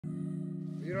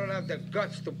You don't have the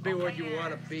guts to be what you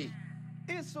want to be.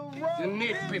 It's a You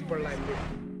need people like me.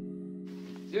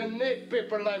 You need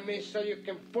people like me so you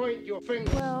can point your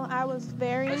finger. Well, I was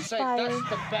very and say, inspired that's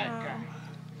the bad guy.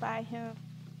 by him.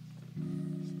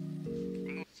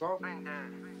 So,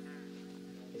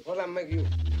 what I make you?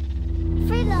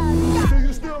 Free love. So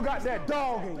you still got that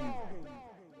dog in you.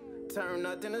 Turn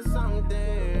nothing to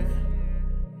something.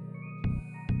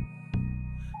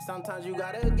 Sometimes you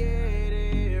gotta get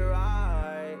it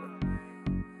right.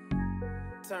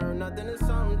 Turn nothing to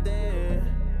something.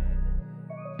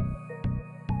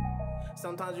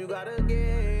 Sometimes you gotta get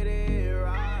it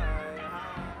right.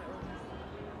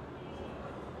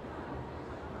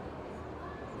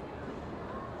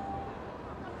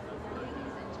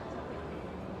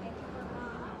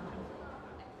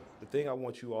 The thing I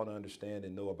want you all to understand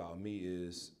and know about me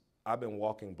is I've been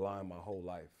walking blind my whole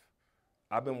life.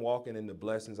 I've been walking in the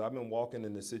blessings. I've been walking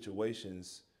in the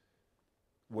situations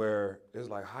where it's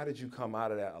like, how did you come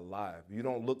out of that alive? You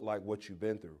don't look like what you've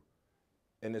been through.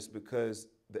 And it's because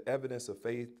the evidence of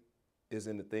faith is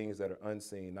in the things that are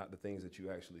unseen, not the things that you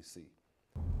actually see.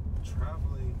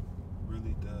 Traveling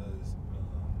really does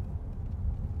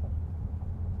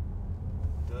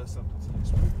something to your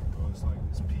spirit, bro. It's like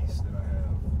this peace that I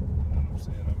have. You know what I'm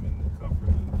saying? I'm in the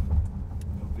comfort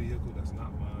of a vehicle that's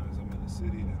not mine. I'm in a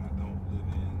city that I don't live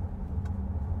in.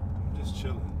 I'm just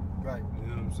chilling. Right. You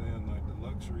know what I'm saying? Like the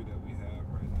luxury that we have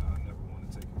right now, I never want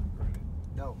to take it for granted.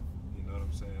 No. You know what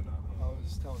I'm saying? I was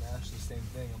just telling Ashley the same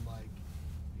thing. I'm like,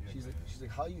 she's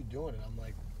like, how are you doing it? I'm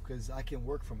like, because I can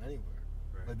work from anywhere.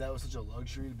 Right. Like that was such a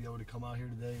luxury to be able to come out here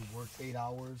today, work 8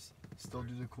 hours, still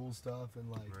do the cool stuff, and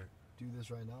like do this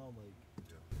right now. I'm like,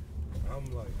 I'm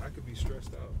like, I could be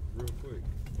stressed out real quick,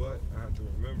 but I have to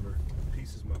remember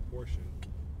peace is my portion,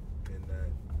 and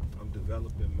that I'm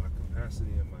developing my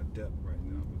capacity and my depth right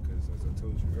now, because as I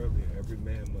told you earlier, every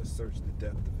man must search the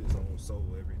depth of his own soul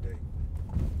every day.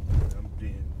 And I'm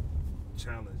being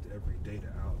challenged every day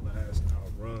to outlast,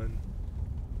 outrun,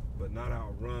 but not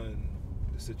outrun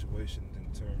the situations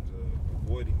in terms of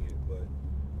avoiding it, but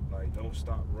like don't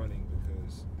stop running,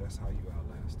 because that's how you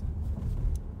outlast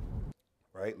it.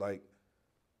 Right? Like,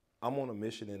 I'm on a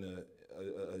mission and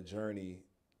a journey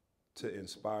to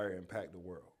inspire and impact the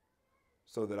world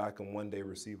so that I can one day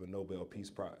receive a Nobel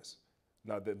Peace Prize.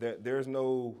 Now, there's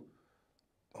no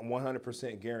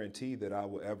 100% guarantee that I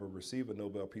will ever receive a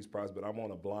Nobel Peace Prize, but I'm on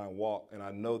a blind walk, and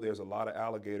I know there's a lot of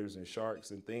alligators and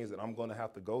sharks and things that I'm going to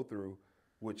have to go through,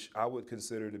 which I would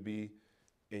consider to be,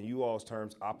 in you all's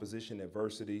terms, opposition,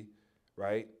 adversity,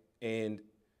 right? And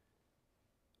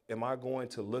am I going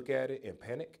to look at it and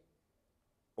panic,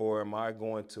 or am I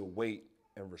going to wait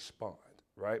and respond,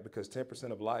 right? Because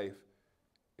 10% of life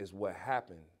is what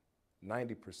happened.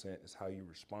 90% is how you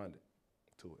responded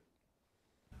to it.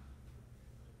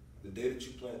 The day that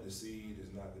you plant the seed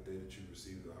is not the day that you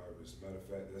receive the harvest. Matter of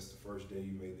fact, that's the first day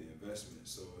you made the investment.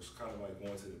 So it's kind of like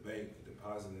going to the bank and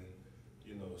depositing,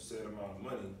 set amount of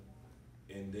money,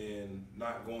 and then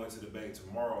not going to the bank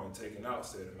tomorrow and taking out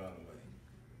said amount of money,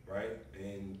 right?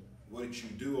 And what you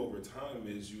do over time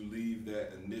is you leave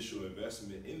that initial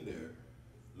investment in there,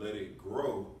 let it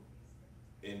grow,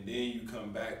 and then you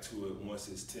come back to it once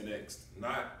it's 10x,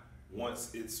 not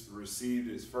once it's received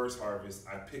its first harvest.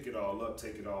 I pick it all up,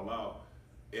 take it all out,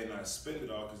 and I spend it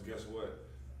all, because guess what?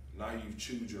 Now you've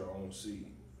chewed your own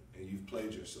seed and you've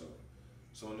played yourself.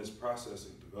 So in this process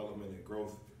of development and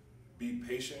growth, be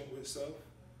patient with self,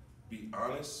 be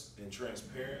honest and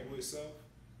transparent with self,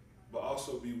 but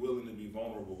also be willing to be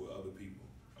vulnerable with other people.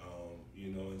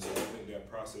 And so I think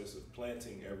that process of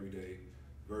planting every day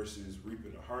versus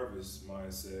reaping the harvest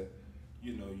mindset,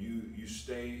 you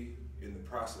stay in the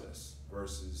process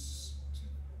versus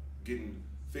getting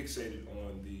fixated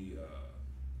on the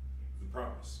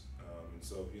promise. And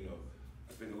so,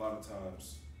 I think a lot of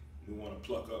times we want to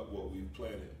pluck up what we've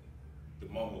planted the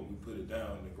moment we put it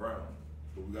down in the ground,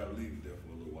 but we got to leave it there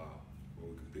for a little while before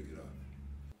we can pick it up.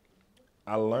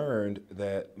 I learned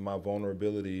that my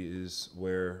vulnerability is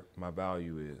where my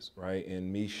value is, right?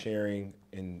 And me sharing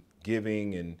and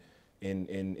giving and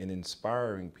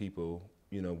inspiring people,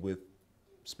 with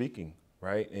speaking,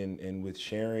 right? And with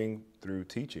sharing through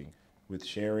teaching, with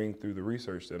sharing through the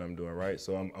research that I'm doing, right?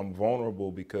 So I'm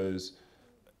vulnerable because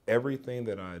everything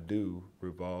that I do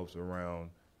revolves around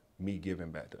me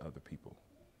giving back to other people.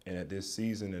 And at this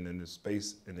season and in this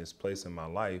space, in this place in my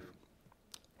life,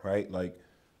 right? Like,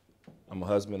 I'm a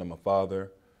husband, I'm a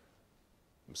father,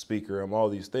 I'm a speaker, I'm all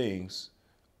these things,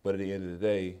 but at the end of the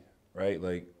day, right,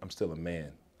 like, I'm still a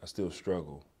man. I still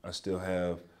struggle. I still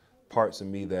have parts of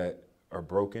me that are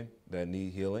broken, that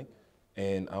need healing,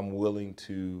 and I'm willing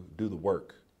to do the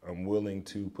work, I'm willing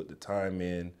to put the time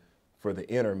in for the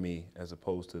inner me as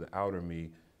opposed to the outer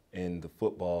me and the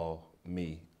football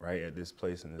me, right, at this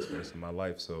place in my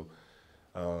life. So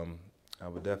I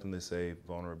would definitely say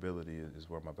vulnerability is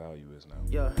where my value is now.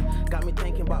 Yeah, got me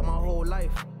thinking about my whole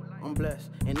life. I'm blessed,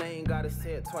 and I ain't gotta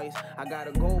say it twice. I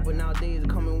gotta go, but nowadays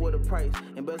it's coming with a price.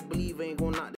 And best believe I ain't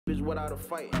gonna knock this bitch without a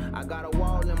fight. I got a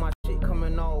wall in my shit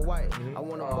coming all white. I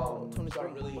wanna ball 23. So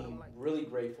I'm really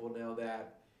grateful now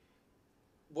that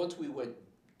once we went,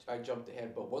 I jumped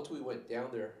ahead, but once we went down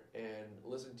there and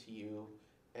listened to you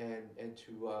and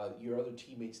to your other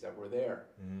teammates that were there,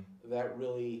 that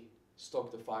really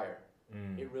stoked the fire.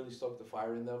 It really stoked the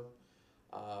fire in them.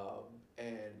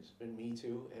 And me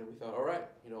too, and we thought, all right,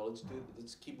 you know,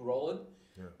 let's keep rolling.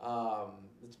 Yeah.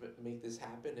 Let's make this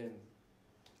happen,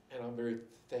 and I'm very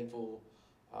thankful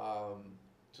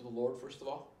to the Lord, first of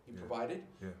all, He provided,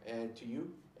 and to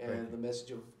you, and the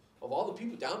message of all the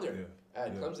people down there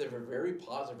at Clemson. They were very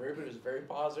positive. Everybody was very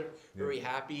positive, very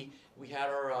happy. We had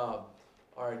our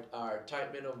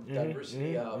tight men of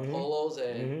diversity polos,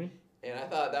 and I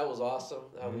thought that was awesome.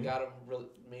 We got them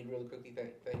made really quickly.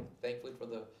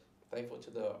 Thankful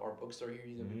to our bookstore here.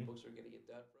 The books are getting it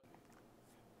done.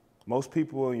 Most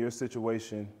people in your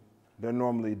situation, they're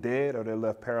normally dead or they're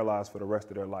left paralyzed for the rest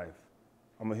of their life.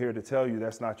 I'm here to tell you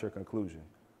that's not your conclusion.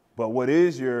 But what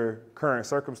is your current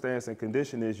circumstance and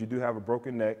condition is you do have a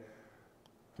broken neck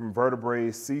from vertebrae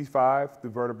C5 to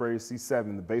vertebrae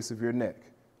C7, the base of your neck,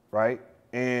 right?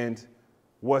 And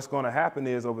what's going to happen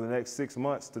is over the next 6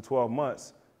 months to 12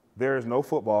 months, there is no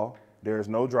football, there is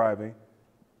no driving,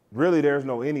 really there's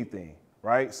no anything,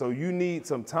 right? So you need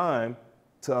some time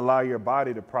to allow your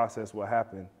body to process what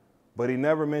happened. But he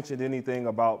never mentioned anything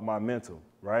about my mental,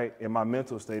 right? In my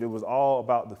mental state, it was all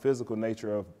about the physical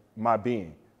nature of my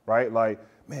being, right? Like,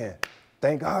 man,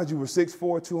 thank God you were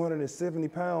 6'4", 270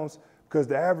 pounds, because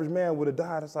the average man would have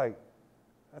died. It's like,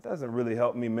 that doesn't really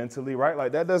help me mentally, right?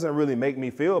 Like, that doesn't really make me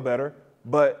feel better.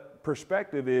 But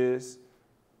perspective is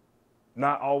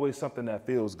not always something that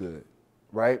feels good,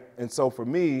 right? And so for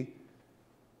me,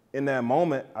 in that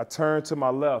moment, I turned to my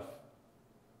left,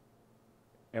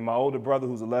 and my older brother,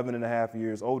 who's 11 and a half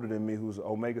years older than me, who's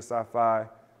Omega Psi Phi,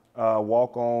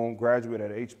 walk-on graduate at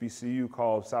a HBCU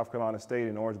called South Carolina State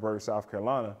in Orangeburg, South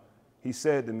Carolina, he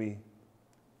said to me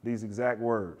these exact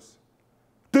words: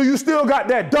 "Do you still got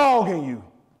that dog in you?"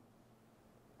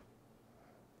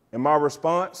 And my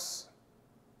response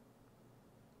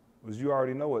was, "You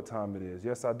already know what time it is."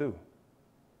 Yes, I do.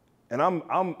 And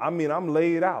I'm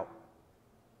laid out.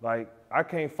 Like, I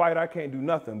can't fight, I can't do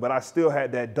nothing, but I still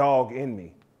had that dog in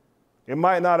me. It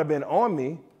might not have been on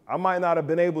me. I might not have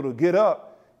been able to get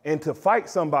up and to fight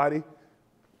somebody,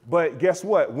 but guess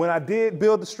what? When I did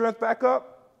build the strength back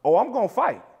up, I'm gonna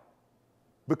fight.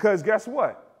 Because guess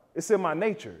what? It's in my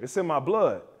nature, it's in my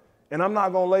blood, and I'm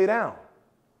not gonna lay down.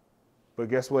 But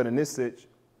guess what? In this sitch,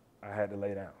 I had to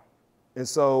lay down. And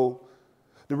so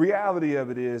the reality of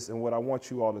it is, and what I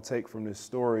want you all to take from this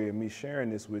story and me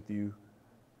sharing this with you,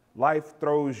 life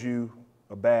throws you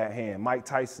a bad hand. Mike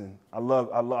Tyson, I love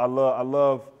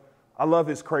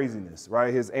his craziness,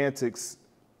 right? His antics,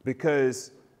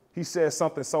 because he said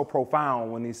something so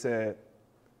profound when he said,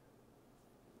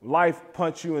 life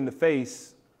punch you in the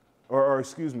face, or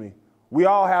excuse me, we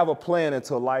all have a plan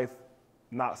until life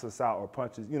knocks us out or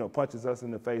punches us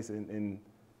in the face and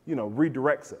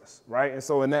redirects us, right? And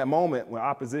so in that moment, when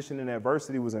opposition and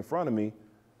adversity was in front of me,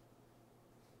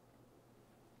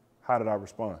 how did I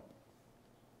respond?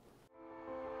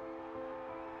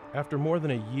 After more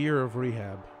than a year of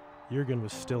rehab, Yeargin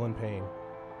was still in pain.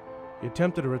 He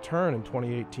attempted a return in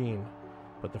 2018,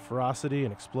 but the ferocity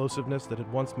and explosiveness that had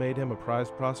once made him a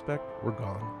prized prospect were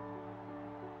gone.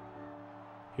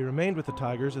 He remained with the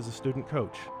Tigers as a student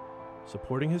coach,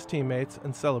 supporting his teammates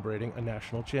and celebrating a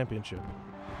national championship.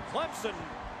 Clemson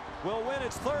will win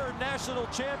its third national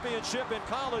championship in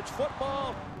college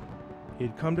football. He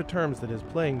had come to terms that his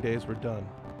playing days were done.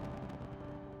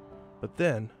 But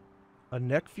then, a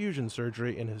neck fusion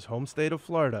surgery in his home state of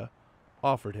Florida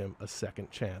offered him a second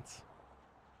chance.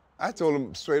 I told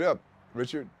him straight up,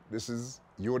 Richard, this is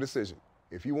your decision.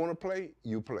 If you want to play,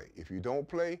 you play. If you don't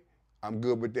play, I'm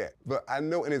good with that. But I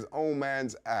know in his own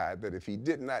mind's eye that if he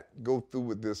did not go through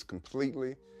with this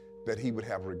completely, that he would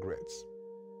have regrets.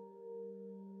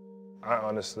 I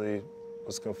honestly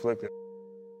was conflicted.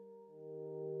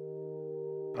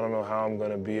 I don't know how I'm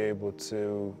going to be able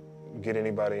to get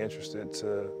anybody interested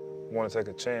to want to take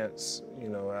a chance,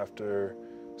 after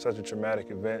such a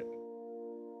traumatic event.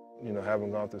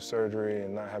 Having gone through surgery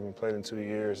and not having played in 2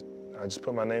 years, I just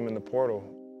put my name in the portal.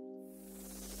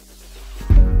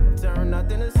 Turn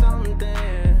nothing to something.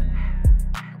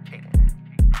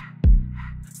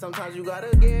 Sometimes you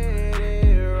gotta get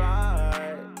it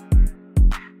right.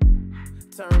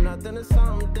 Turn nothing to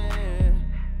something.